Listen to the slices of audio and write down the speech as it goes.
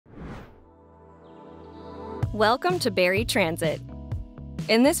Welcome to Barrie Transit.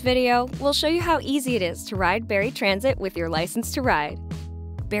 In this video, we'll show you how easy it is to ride Barrie Transit with your license to ride.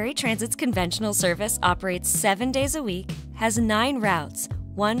 Barrie Transit's conventional service operates 7 days a week, has 9 routes,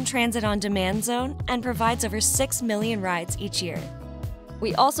 1 transit-on-demand zone, and provides over 6 million rides each year.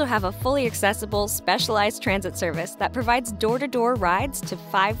 We also have a fully accessible, specialized transit service that provides door-to-door rides to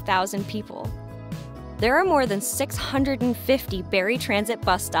 5,000 people. There are more than 650 Barrie Transit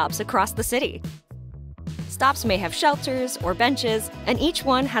bus stops across the city. Stops may have shelters or benches, and each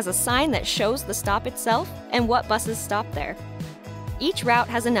one has a sign that shows the stop itself and what buses stop there. Each route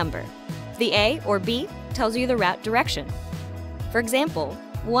has a number. The A or B tells you the route direction. For example,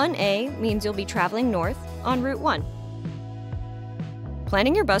 1A means you'll be traveling north on Route 1.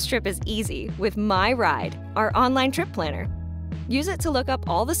 Planning your bus trip is easy with My Ride, our online trip planner. Use it to look up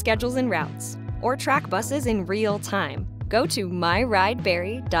all the schedules and routes, or track buses in real time. Go to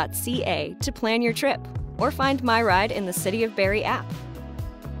myridebarrie.ca to plan your trip, or find My Ride in the City of Barrie app.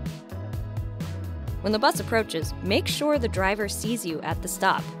 When the bus approaches, make sure the driver sees you at the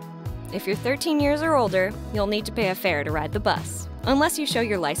stop. If you're 13 years or older, you'll need to pay a fare to ride the bus, unless you show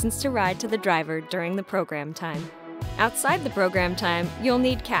your license to ride to the driver during the program time. Outside the program time, you'll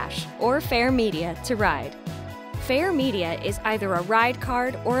need cash or fare media to ride. Fare media is either a ride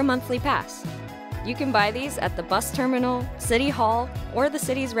card or a monthly pass. You can buy these at the bus terminal, city hall, or the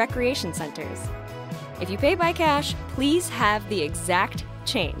city's recreation centers. If you pay by cash, please have the exact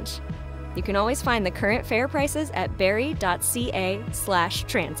change. You can always find the current fare prices at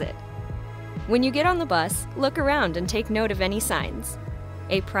barrie.ca/transit. When you get on the bus, look around and take note of any signs.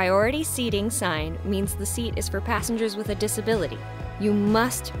 A priority seating sign means the seat is for passengers with a disability. You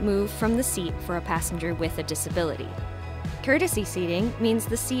must move from the seat for a passenger with a disability. Courtesy seating means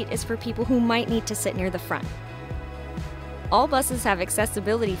the seat is for people who might need to sit near the front. All buses have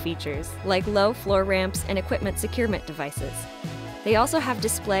accessibility features like low floor ramps and equipment securement devices. They also have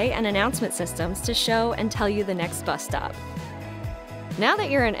display and announcement systems to show and tell you the next bus stop. Now that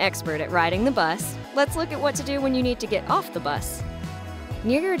you're an expert at riding the bus, let's look at what to do when you need to get off the bus.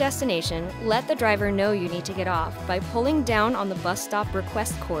 Near your destination, let the driver know you need to get off by pulling down on the bus stop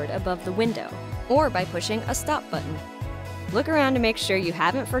request cord above the window, or by pushing a stop button. Look around to make sure you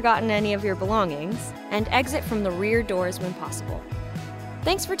haven't forgotten any of your belongings, and exit from the rear doors when possible.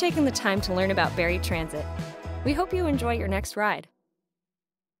 Thanks for taking the time to learn about Barrie Transit. We hope you enjoy your next ride.